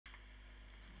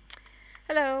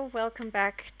Hello, welcome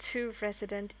back to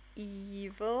Resident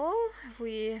Evil.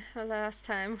 Last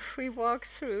time we walked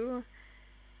through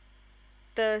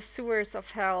the sewers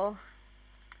of hell,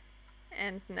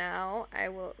 and now I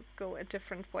will go a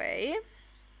different way.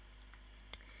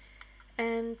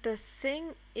 And the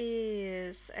thing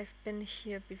is, I've been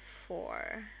here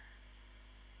before.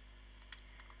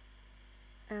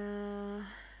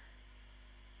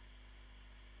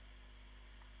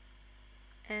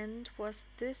 And was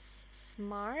this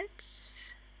smart?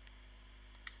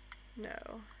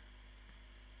 No.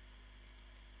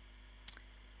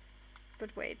 But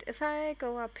wait, if I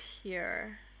go up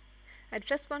here, I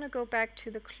just want to go back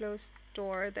to the closed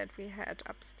door that we had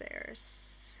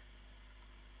upstairs.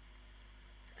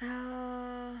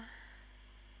 No,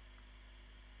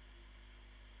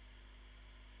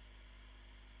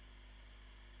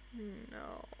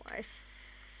 I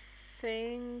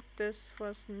think this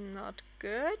was not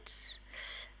good.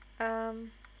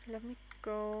 Let me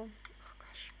go. Oh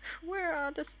gosh, where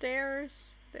are the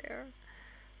stairs? There.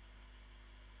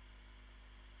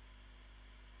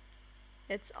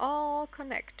 It's all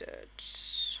connected.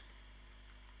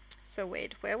 So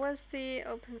wait, where was the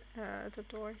the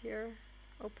door here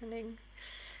opening?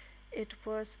 It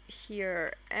was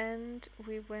here, and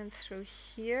we went through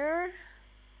here.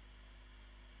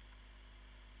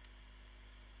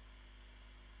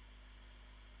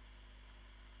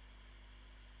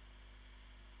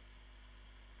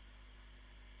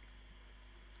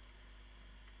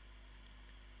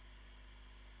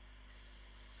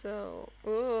 So,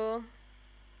 oh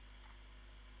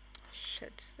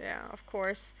shit, yeah, of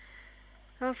course,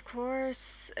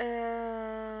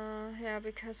 yeah,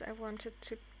 because I wanted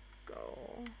to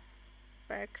go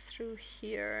back through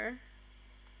here.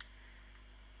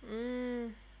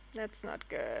 That's not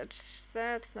good,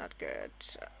 that's not good.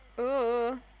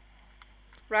 Oh,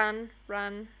 run,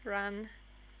 run, run.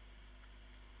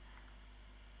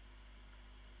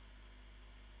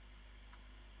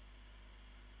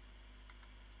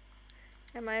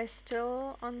 Am I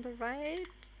still on the right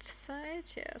side?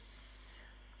 Yes.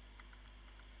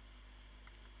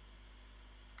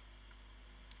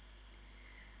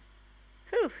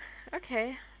 Whew,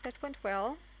 okay, that went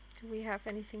well. Do we have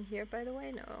anything here, by the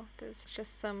way? No, there's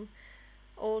just some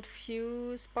old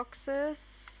fuse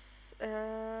boxes.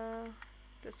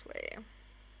 This way.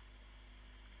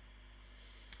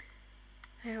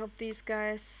 I hope these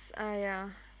guys... yeah.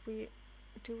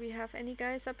 Do we have any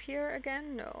guys up here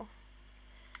again? No.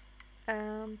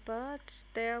 But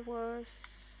there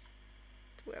was...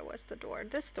 Where was the door?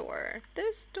 This door.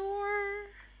 This door!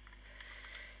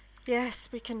 Yes,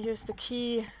 we can use the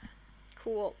key.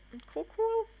 Cool. Cool,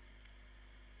 cool.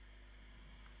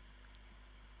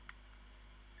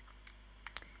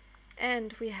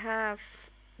 And we have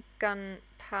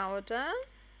gunpowder.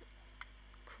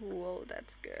 Cool,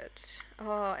 that's good.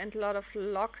 Oh, and a lot of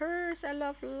lockers. I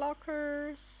love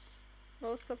lockers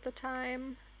most of the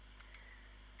time.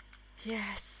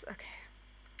 Yes, okay.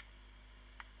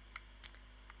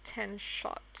 10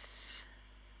 shots.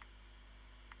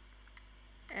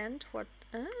 And what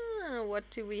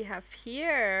do we have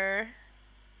here?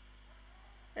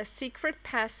 A secret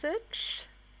passage.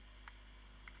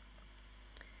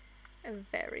 A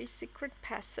very secret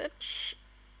passage.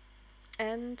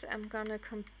 And I'm gonna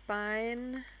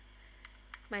combine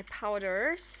my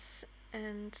powders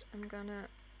and I'm gonna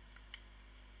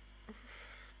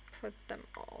put them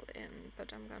all in,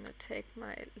 but I'm gonna take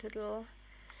my little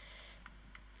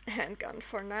handgun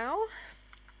for now.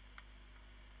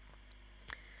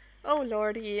 Oh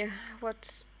lordy,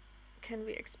 what can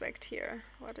we expect here?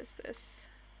 What is this?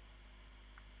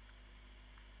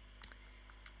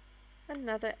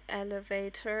 Another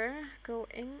elevator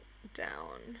going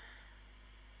down.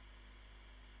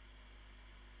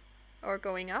 Or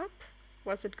going up?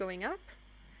 Was it going up?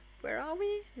 Where are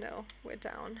we? No, we're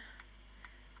down.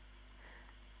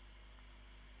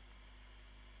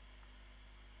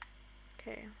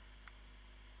 Okay.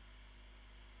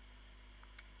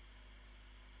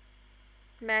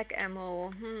 Mag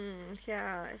ammo.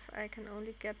 Yeah, if I can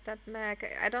only get that mag.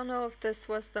 I don't know if this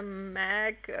was the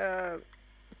mag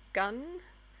gun.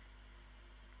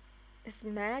 Is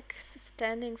mag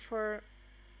standing for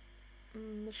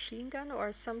machine gun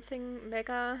or something?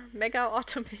 Mega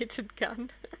automated gun.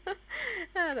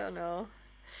 I don't know.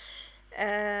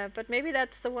 But maybe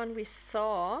that's the one we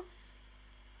saw.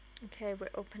 Okay, we're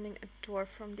opening a door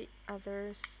from the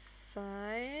other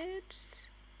side.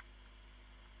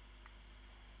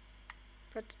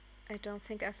 But I don't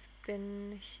think I've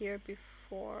been here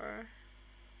before.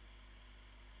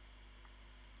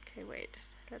 Okay, wait.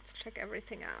 Let's check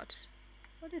everything out.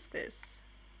 What is this?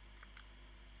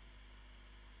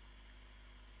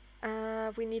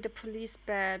 We need a police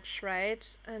badge,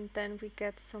 right? And then we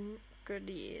get some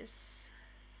goodies.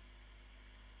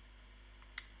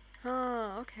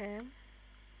 Ah, okay.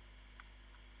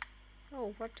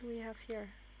 Oh, what do we have here?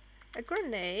 A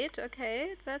grenade,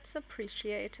 okay, that's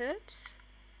appreciated.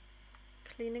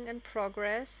 Cleaning in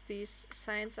progress, these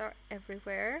signs are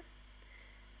everywhere.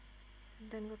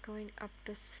 And then we're going up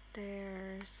the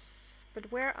stairs.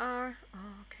 But where are...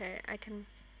 Oh, okay, I can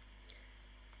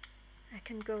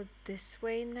go this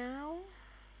way now.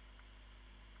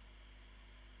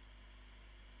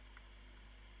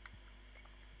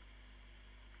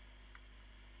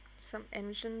 Some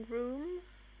engine room.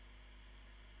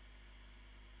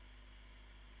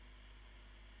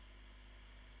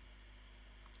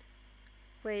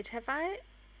 Wait, have I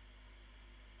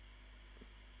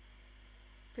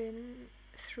been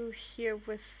through here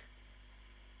with...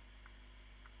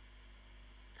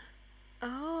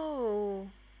 Oh,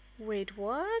 wait,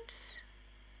 what?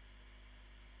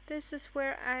 This is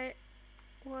where I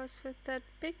was with that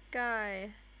big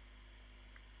guy.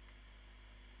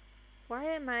 Why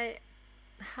am I...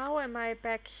 How am I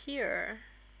back here?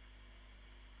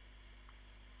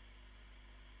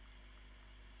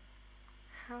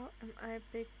 How am I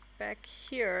back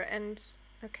here? And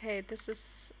okay, this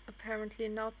is apparently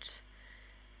not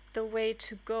the way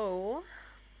to go.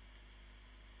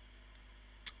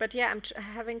 But yeah, I'm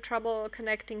having trouble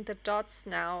connecting the dots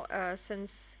now,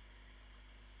 since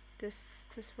this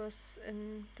was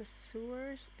in the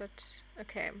sewers, but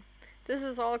okay. This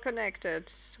is all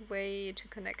connected, way too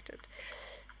connected.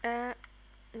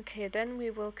 Okay, then we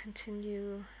will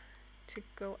continue to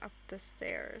go up the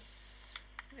stairs.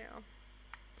 Yeah.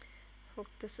 Hope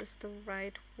this is the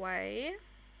right way.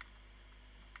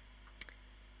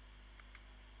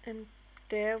 And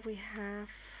there we have...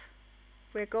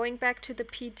 We're going back to the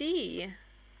PD.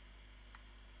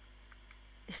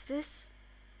 Is this...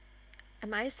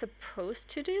 Am I supposed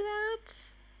to do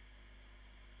that?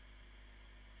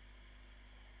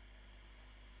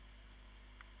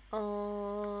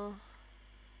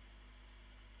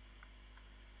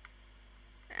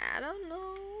 I don't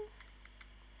know.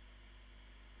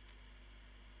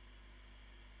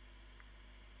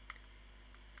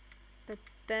 But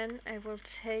then I will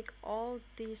take all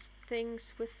these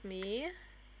things with me.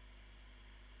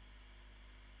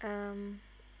 I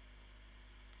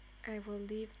will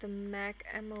leave the mag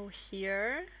ammo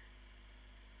here.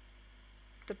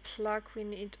 The plug we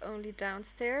need only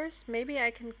downstairs. Maybe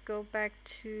I can go back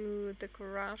to the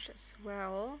garage as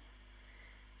well.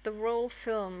 The roll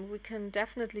film, we can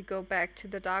definitely go back to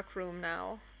the dark room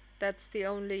now. That's the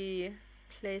only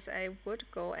place I would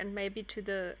go, and maybe to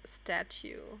the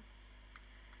statue.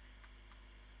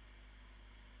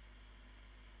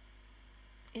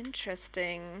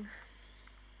 Interesting.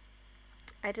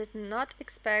 I did not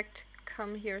expect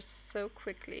come here so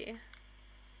quickly.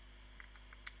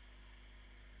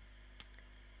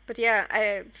 But yeah,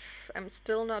 I'm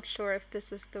still not sure if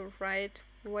this is the right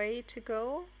way to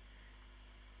go.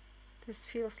 This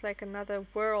feels like another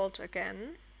world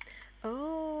again.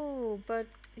 Oh, but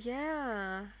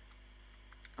yeah.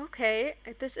 Okay,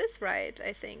 this is right,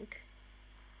 I think.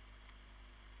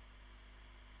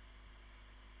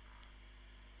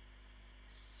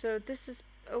 So this is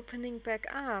opening back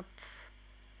up.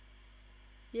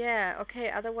 Yeah,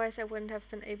 okay, otherwise I wouldn't have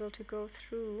been able to go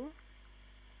through.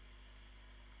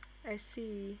 I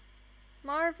see.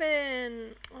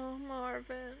 Marvin! Oh,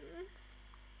 Marvin.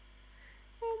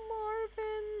 Oh,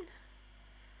 Marvin.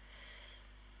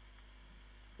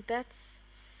 That's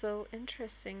so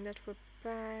interesting that we're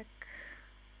back.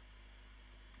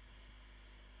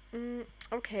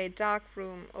 Okay, dark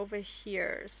room over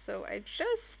here. So I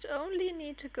just only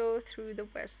need to go through the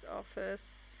west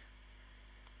office.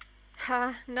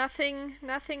 Ha, nothing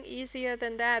easier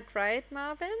than that, right,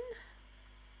 Marvin?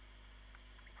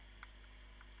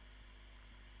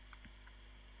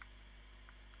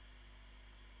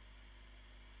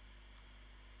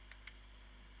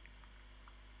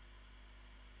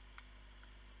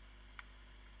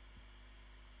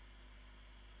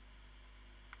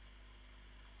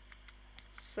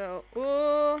 So,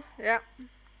 oh, yeah.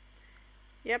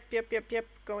 Yep.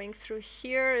 Going through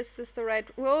here. Is this the right...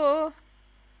 Whoa!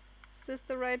 Is this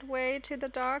the right way to the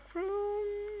dark room?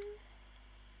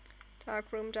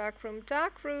 Dark room.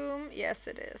 Yes,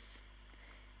 it is.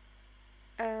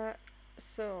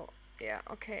 So, yeah,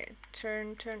 okay.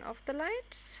 Turn off the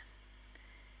light.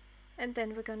 And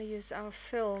then we're gonna use our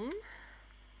film.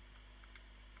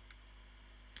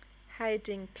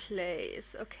 Hiding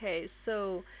place. Okay,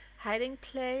 so hiding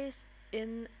place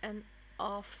in an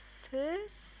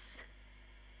office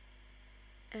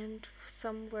and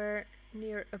somewhere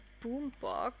near a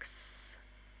boombox.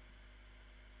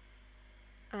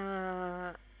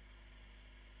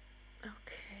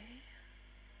 Okay.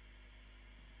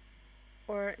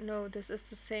 Or no, this is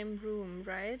the same room,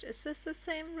 right? Is this the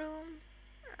same room?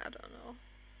 I don't know.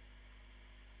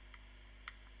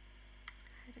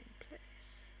 Hiding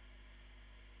place.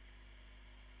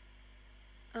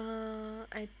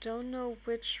 I don't know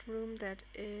which room that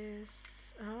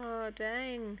is. Oh,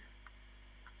 dang.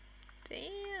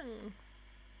 Dang.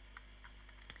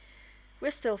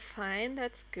 We're still fine,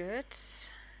 that's good.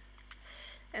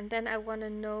 And then I want to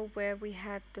know where we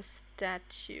had the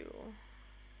statue.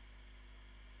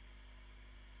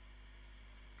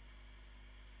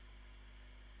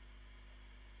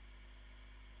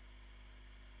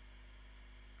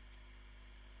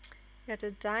 We had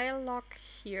a dialogue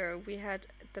here. We had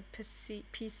the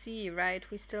PC, right?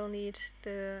 We still need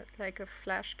the like a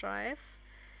flash drive.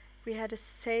 We had a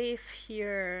save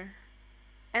here.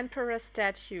 Emperor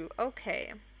statue.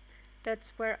 Okay.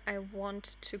 That's where I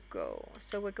want to go.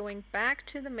 So we're going back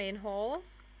to the main hall.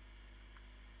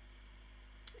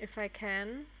 If I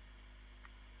can.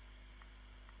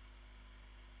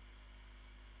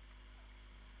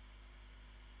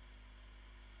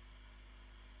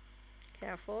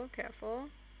 Careful, careful.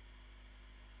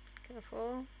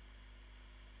 Careful.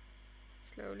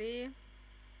 Slowly.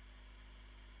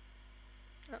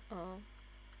 Uh-oh.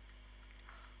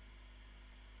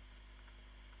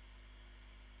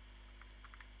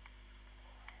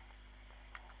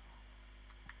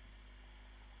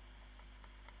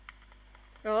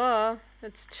 Oh,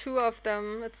 it's two of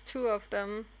them. It's two of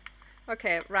them.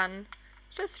 Okay, run.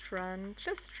 Just run.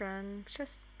 Just run.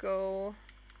 Just go.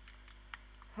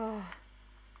 Oh.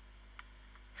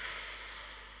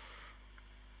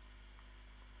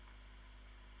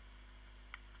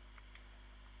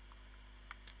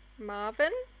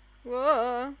 Marvin?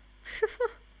 Whoa.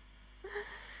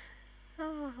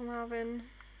 Oh, Marvin.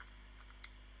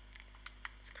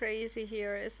 It's crazy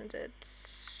here, isn't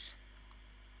it?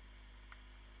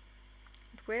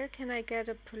 Where can I get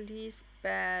a police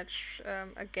badge?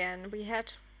 Again, we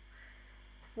had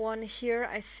one here,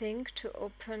 I think, to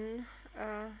open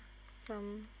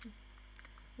some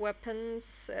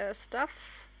weapons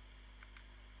stuff.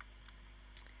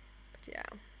 But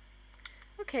yeah.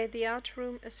 Okay, the art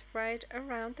room is right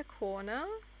around the corner.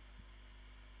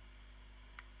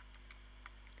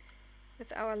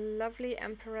 With our lovely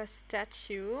emperor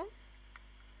statue.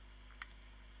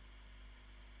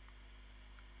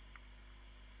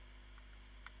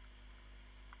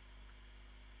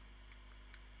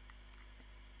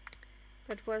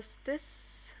 But was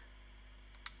this...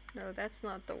 No, that's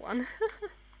not the one.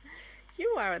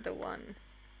 You are the one.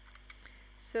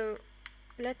 So,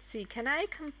 let's see. Can I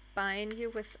combine you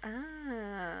with...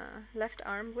 left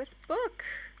arm with book.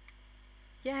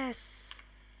 Yes.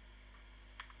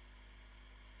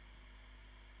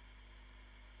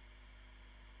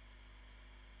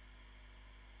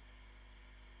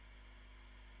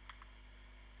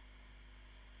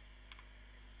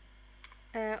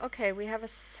 Okay, we have a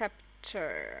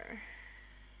scepter.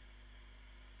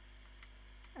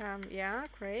 Yeah,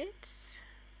 great.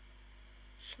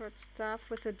 Short staff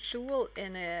with a jewel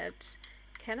in it.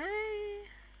 Can I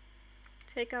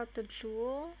take out the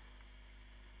jewel?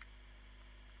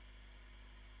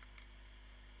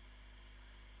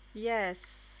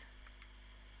 Yes.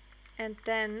 And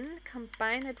then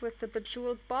combine it with the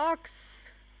bejeweled box.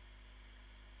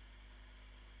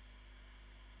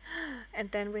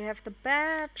 And then we have the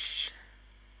badge.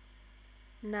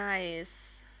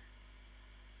 Nice.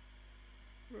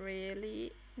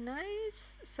 Really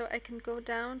nice. So I can go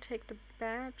down, take the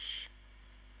badge.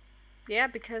 Yeah,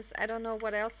 because I don't know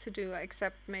what else to do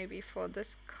except maybe for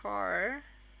this car.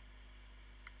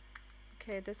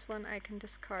 Okay, this one I can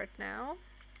discard now.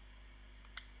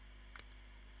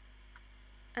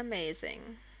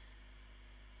 Amazing.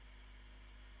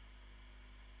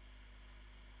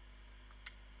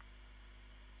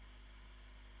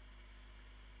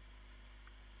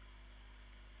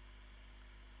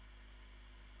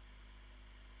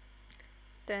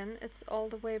 Then it's all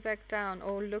the way back down.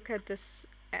 Oh, look at this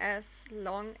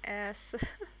long ass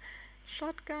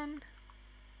shotgun.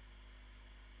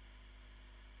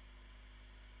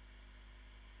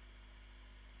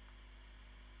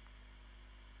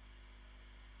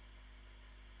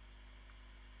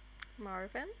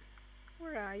 Marvin,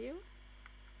 where are you?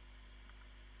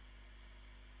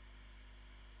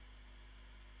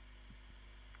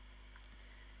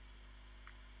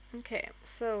 Okay,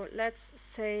 so let's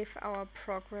save our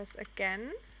progress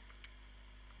again.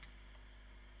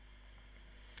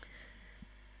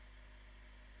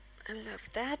 I love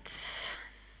that.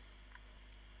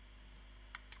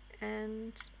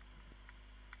 And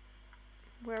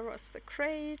where was the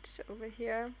crate? Over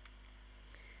here.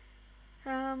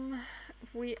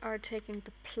 We are taking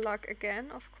the plug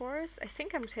again, of course. I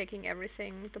think I'm taking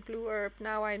everything. The blue herb,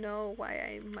 now I know why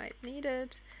I might need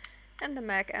it. And the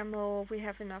mag ammo, we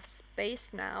have enough space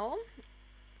now.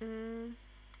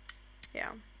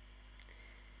 Yeah.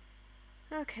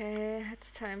 Okay,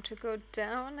 it's time to go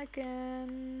down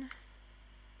again.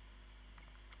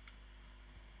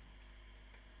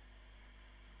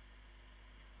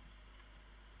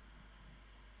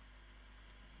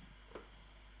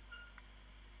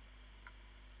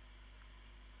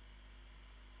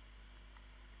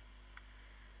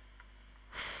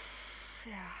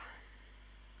 Yeah.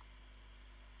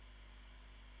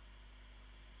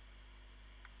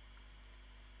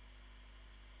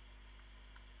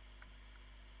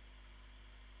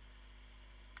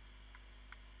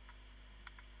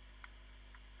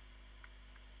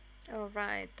 Oh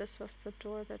right, this was the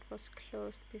door that was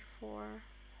closed before.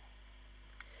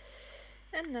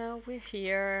 And now we're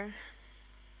here.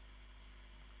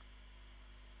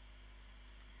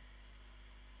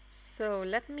 So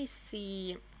let me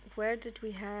see, where did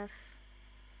we have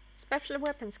special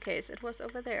weapons case? It was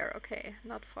over there. Okay,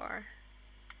 not far.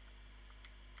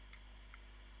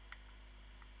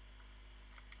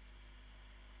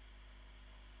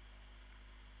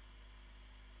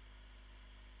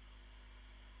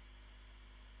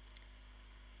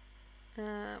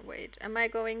 Wait, am I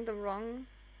going the wrong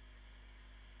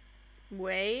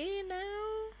way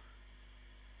now?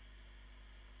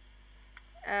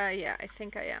 Yeah, I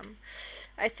think I am.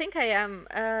 I think I am.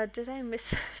 Did I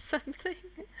miss something?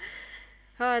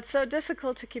 Oh, it's so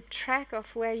difficult to keep track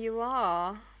of where you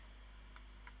are.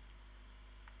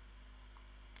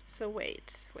 So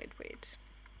wait.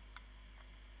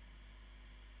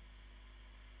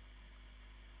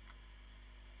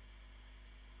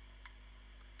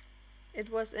 It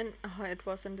was in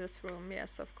this room.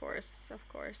 Yes, of course.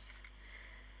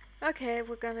 Okay,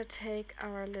 we're gonna take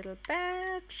our little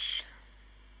badge.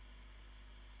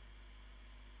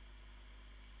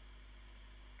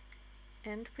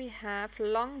 And we have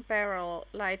long barrel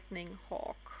lightning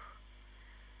hawk.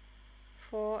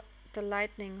 For the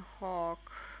lightning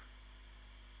hawk,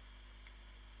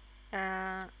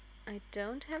 I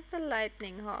don't have the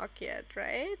lightning hawk yet,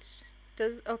 right?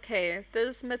 Okay,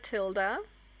 this is Matilda.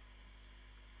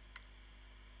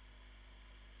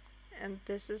 And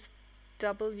this is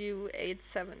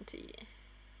W870.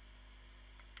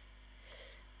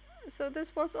 So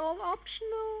this was all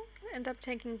optional, and I'm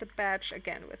taking the badge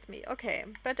again with me. Okay,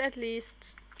 but at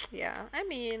least, yeah, I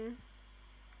mean,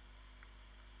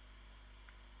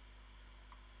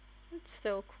 it's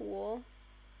still cool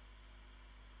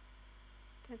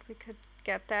that we could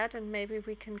get that, and maybe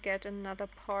we can get another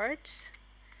part.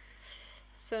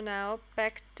 So now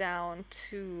back down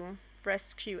to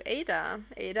rescue Ada.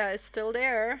 Ada is still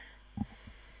there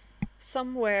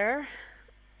somewhere.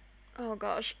 Oh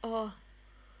gosh, oh.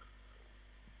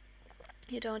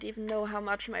 You don't even know how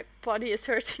much my body is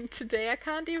hurting today. I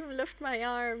can't even lift my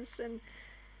arms, and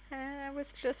I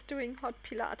was just doing hot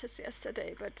Pilates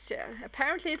yesterday, but yeah,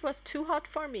 apparently it was too hot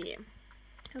for me.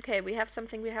 Okay, we have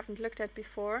something we haven't looked at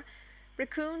before.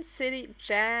 Raccoon City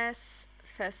Jazz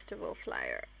Festival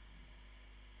flyer.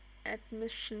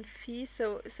 Admission fee,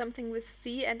 so something with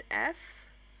C and F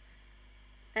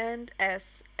and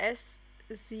S.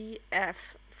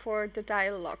 SZF for the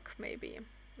dialogue, maybe.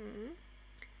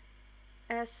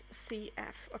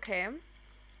 SCF, okay.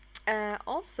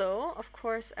 Also, of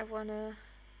course, I'm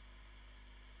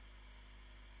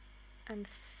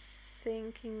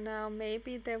thinking now,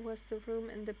 maybe there was the room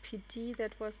in the PD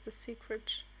that was the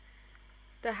secret,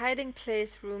 the hiding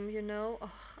place room, you know.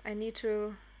 Oh, I need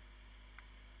to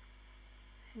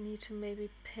maybe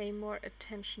pay more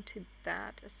attention to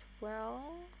that as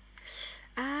well.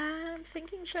 I'm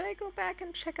thinking, should I go back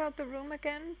and check out the room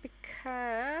again?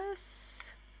 Because,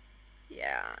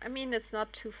 yeah, I mean, it's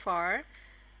not too far.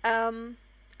 I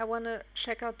want to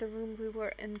check out the room we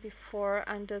were in before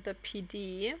under the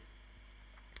PD.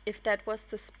 If that was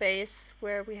the space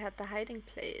where we had the hiding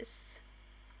place.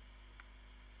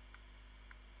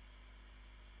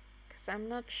 Because I'm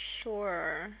not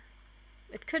sure.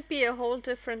 It could be a whole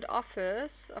different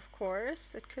office, of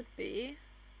course. It could be.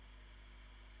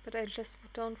 But I just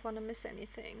don't want to miss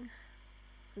anything.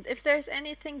 If there's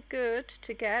anything good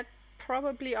to get,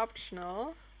 probably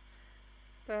optional.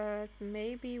 But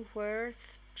maybe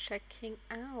worth checking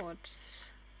out.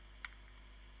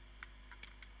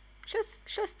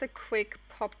 Just a quick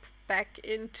pop back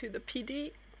into the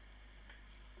PD.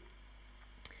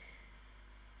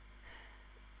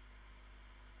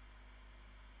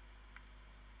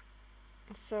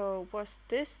 So was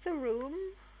this the room?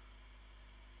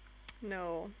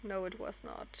 No, no it was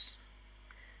not.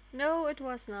 No, it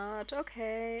was not.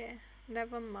 Okay,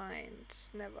 never mind,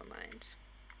 never mind.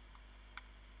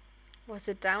 Was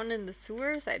it down in the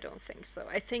sewers? I don't think so.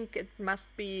 I think it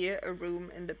must be a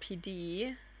room in the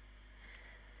PD.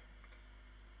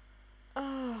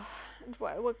 Oh, and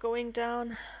while we're going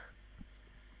down,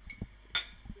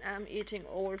 I'm eating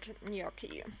old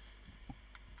gnocchi.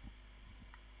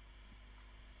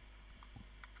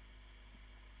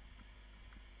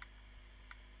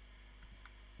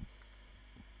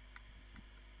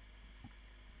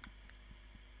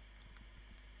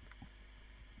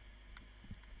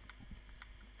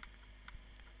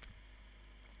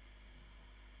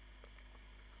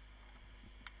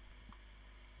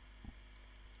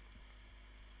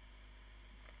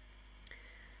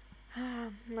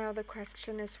 Now the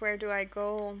question is, where do I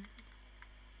go?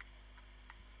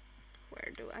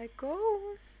 Where do I go?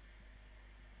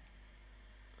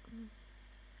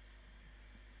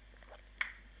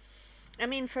 I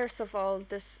mean, first of all,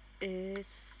 this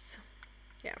is...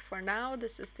 yeah, for now,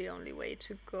 this is the only way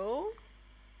to go.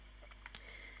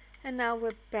 And now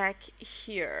we're back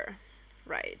here.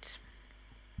 Right.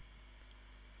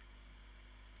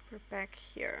 We're back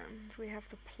here. We have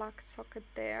the plug socket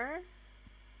there.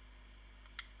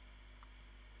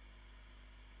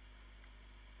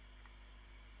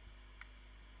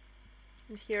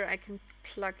 And here I can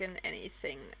plug in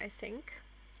anything, I think.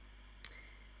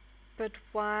 But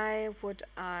why would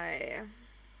I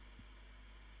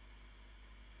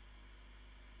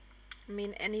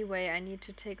mean, anyway, I need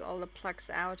to take all the plugs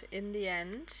out in the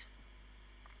end.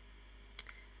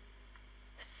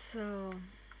 So...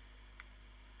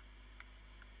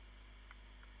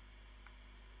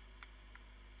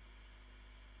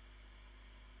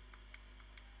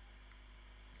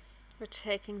 we're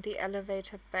taking the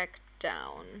elevator back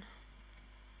down.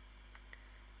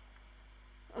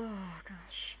 Oh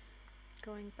gosh.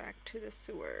 Going back to the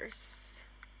sewers.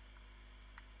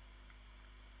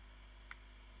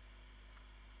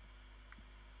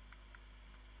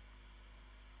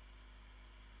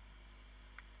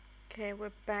 Okay, we're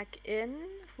back in.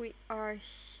 We are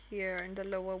here in the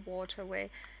lower waterway.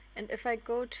 And if I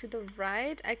go to the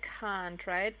right, I can't,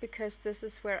 right? Because this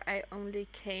is where I only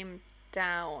came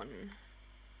down.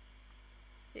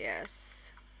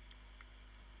 Yes.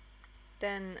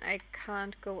 Then I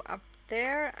can't go up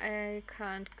there. I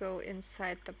can't go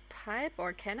inside the pipe.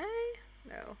 Or can I?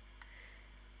 No.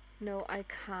 No, I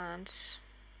can't.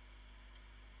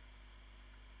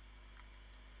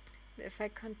 If I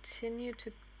continue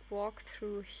to walk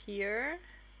through here...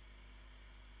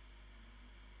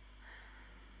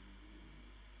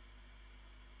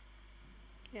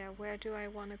 yeah, where do I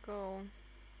want to go?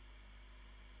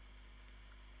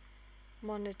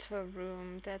 Monitor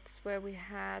room, that's where we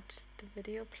had the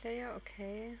video player,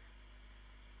 okay.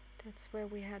 That's where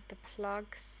we had the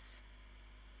plugs.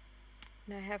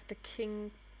 And I have the king...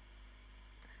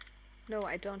 no,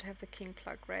 I don't have the king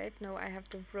plug, right? No, I have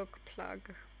the rook plug.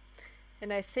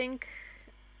 And I think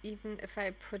even if I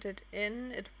put it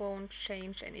in, it won't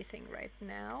change anything right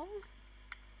now.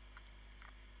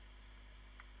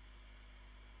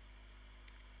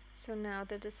 So now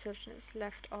the decision is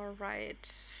left or right.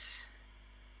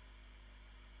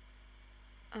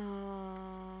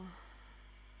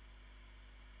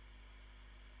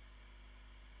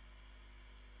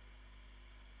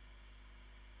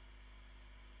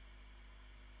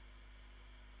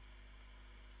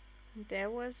 There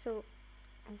was a...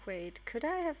 wait, could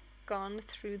I have gone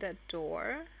through that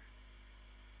door?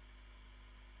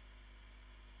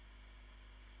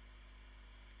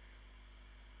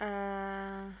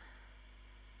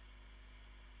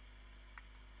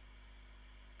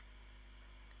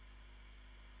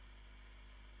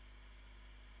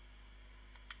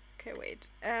 Okay, wait.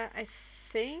 I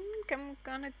think I'm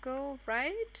gonna go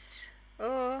right.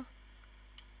 Oh.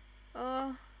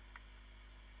 Oh.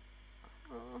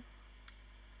 Oh.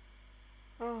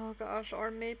 Oh gosh, or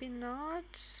maybe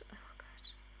not. Oh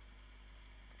god.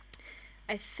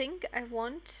 I think I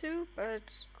want to,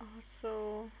 but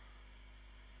also...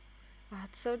 oh,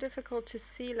 it's so difficult to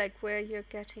see like where you're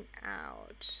getting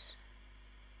out.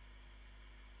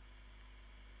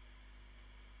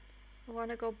 I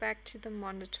want to go back to the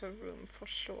monitor room for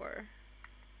sure.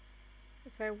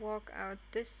 If I walk out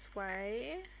this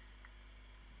way...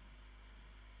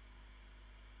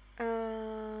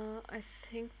 I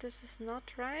think this is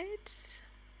not right.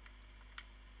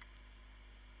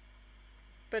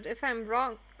 But if I'm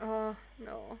wrong... oh,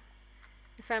 no.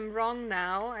 If I'm wrong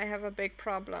now, I have a big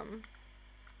problem.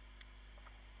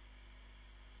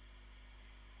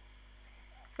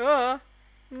 Oh!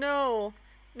 No,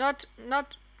 not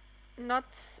not not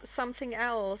something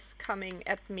else coming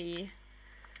at me.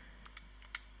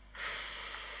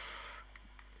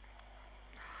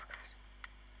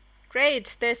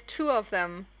 Great, there's two of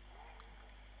them.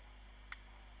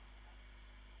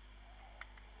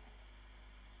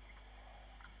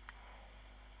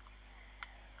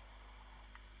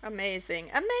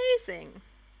 Amazing, amazing.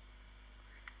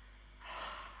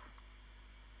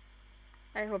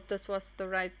 I hope this was the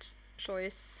right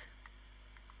choice.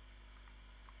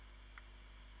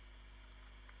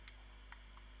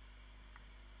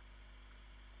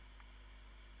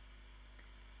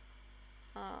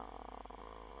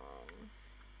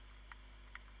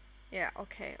 Yeah,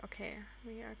 okay, okay.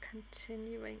 We are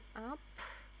continuing up.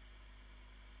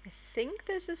 I think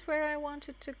this is where I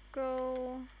wanted to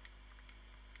go.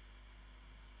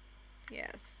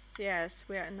 Yes, yes,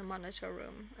 we are in the monitor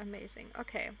room. Amazing.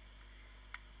 Okay.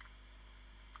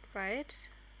 Right.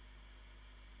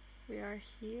 We are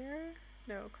here.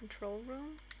 No, control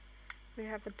room. We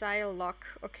have a dial lock.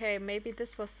 Okay, maybe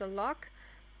this was the lock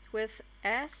with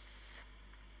S,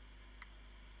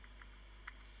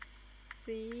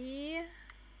 C,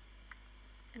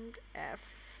 and F.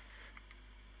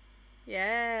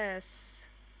 Yes.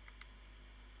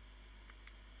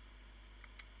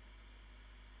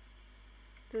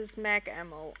 This is mag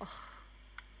ammo. Ugh.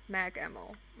 Mag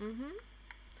ammo.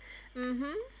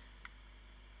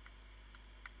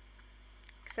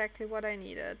 Exactly what I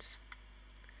needed.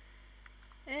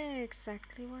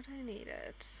 Exactly what I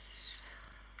needed.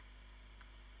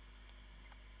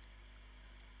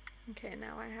 Okay,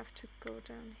 now I have to go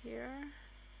down here.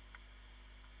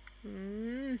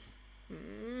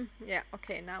 Yeah,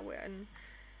 okay, now we're in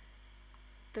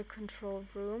the control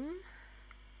room.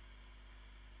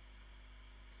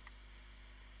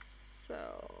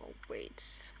 So,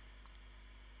 wait.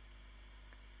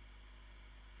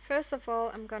 First of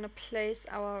all, I'm gonna place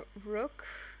our rook.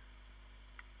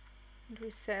 And we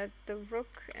said the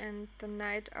rook and the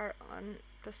knight are on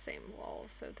the same wall,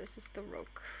 so this is the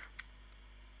rook.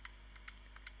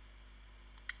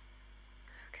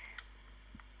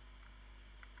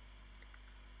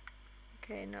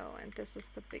 Okay, no, and this is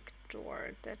the big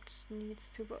door that needs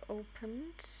to be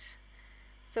opened.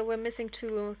 So we're missing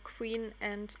two, queen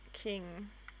and king.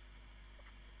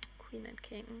 Queen and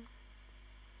king.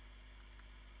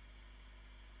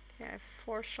 Okay, I have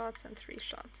 4 shots and 3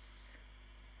 shots.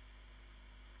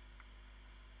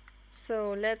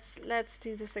 So let's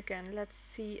do this again. Let's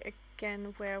see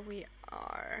again where we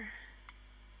are.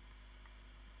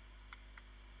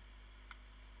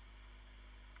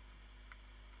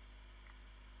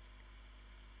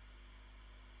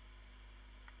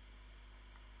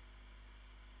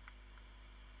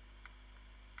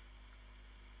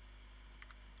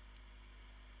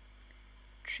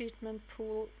 Treatment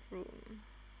pool room.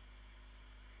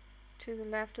 To the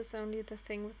left is only the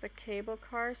thing with the cable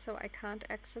car, so I can't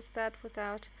access that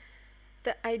without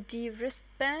the ID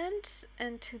wristband.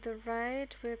 And to the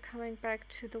right, we're coming back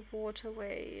to the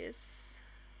waterways.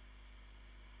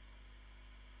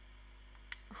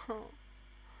 Oh.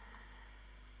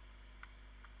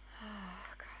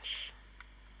 Oh gosh.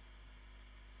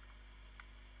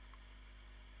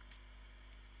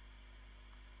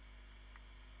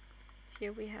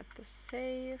 Here we had the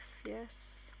safe,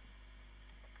 yes.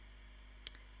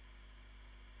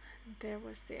 And there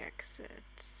was the exit.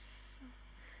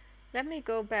 Let me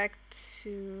go back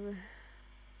to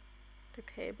the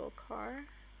cable car.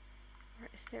 Or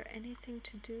is there anything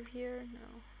to do here?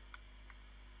 No.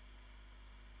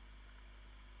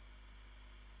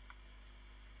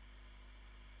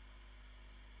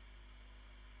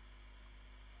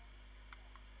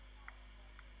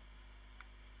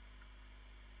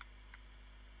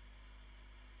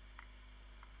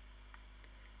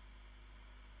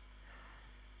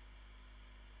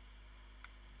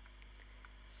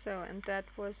 So, and that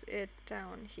was it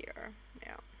down here.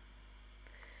 Yeah.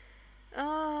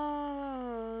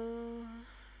 Oh.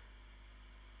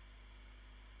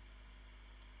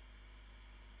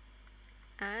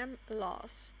 I'm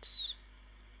lost.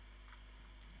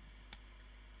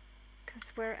 Because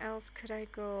where else could I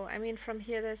go? I mean, from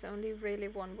here there's only really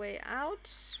one way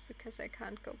out, because I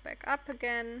can't go back up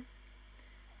again.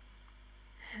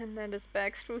 And then it's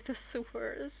back through the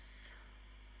sewers.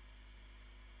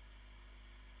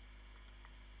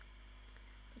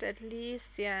 But at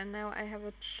least, yeah, now I have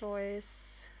a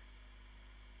choice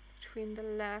between the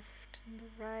left and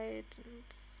the right, and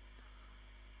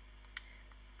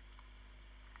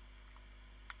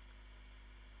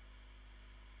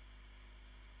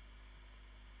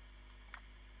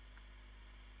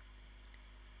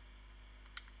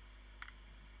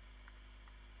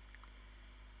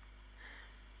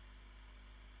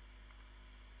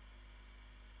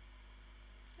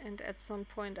And at some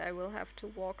point I will have to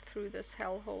walk through this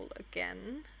hellhole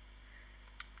again.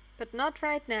 But not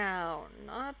right now.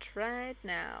 Not right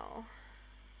now.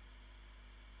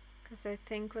 Because I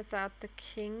think without the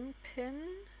kingpin,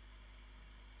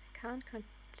 I can't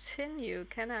continue,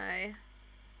 can I?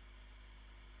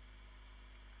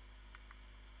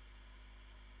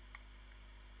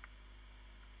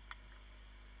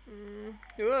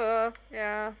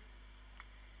 Yeah.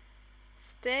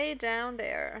 Stay down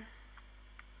there.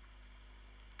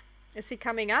 Is he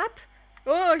coming up?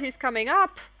 Oh, he's coming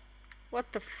up!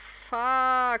 What the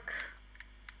fuck?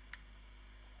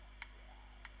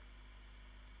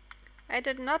 I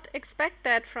did not expect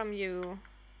that from you.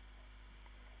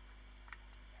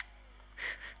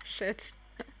 Shit.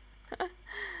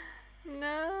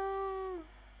 No.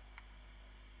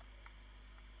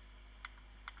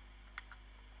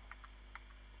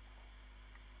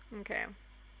 Okay.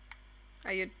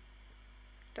 Are you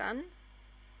done?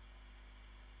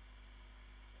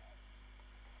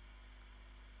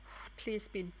 Please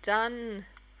be done.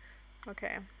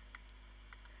 Okay.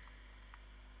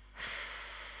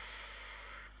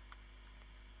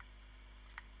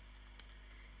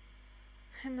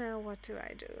 And now what do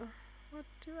I do? What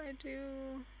do I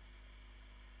do?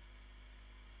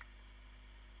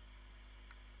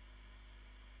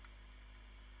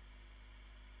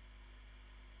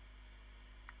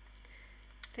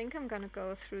 I think I'm gonna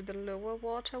go through the lower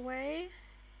waterway.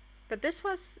 But this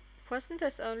wasn't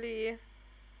this only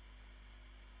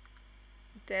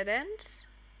dead end?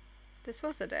 This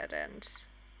was a dead end.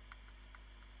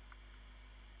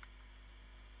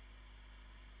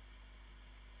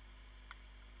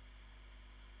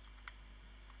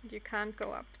 You can't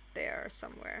go up there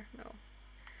somewhere, no.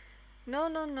 No,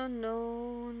 no, no,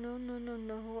 no, no, no, no,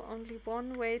 no, only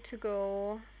one way to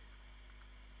go.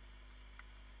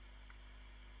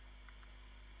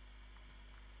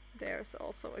 There's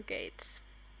also a gate.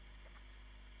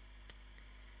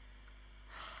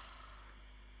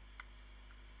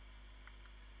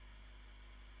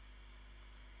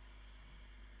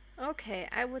 Okay,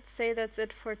 I would say that's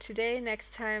it for today.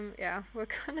 Next time, yeah, we're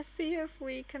gonna see if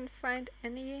we can find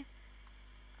any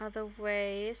other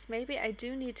ways. Maybe I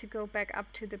do need to go back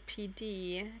up to the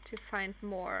PD to find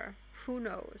more. Who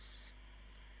knows?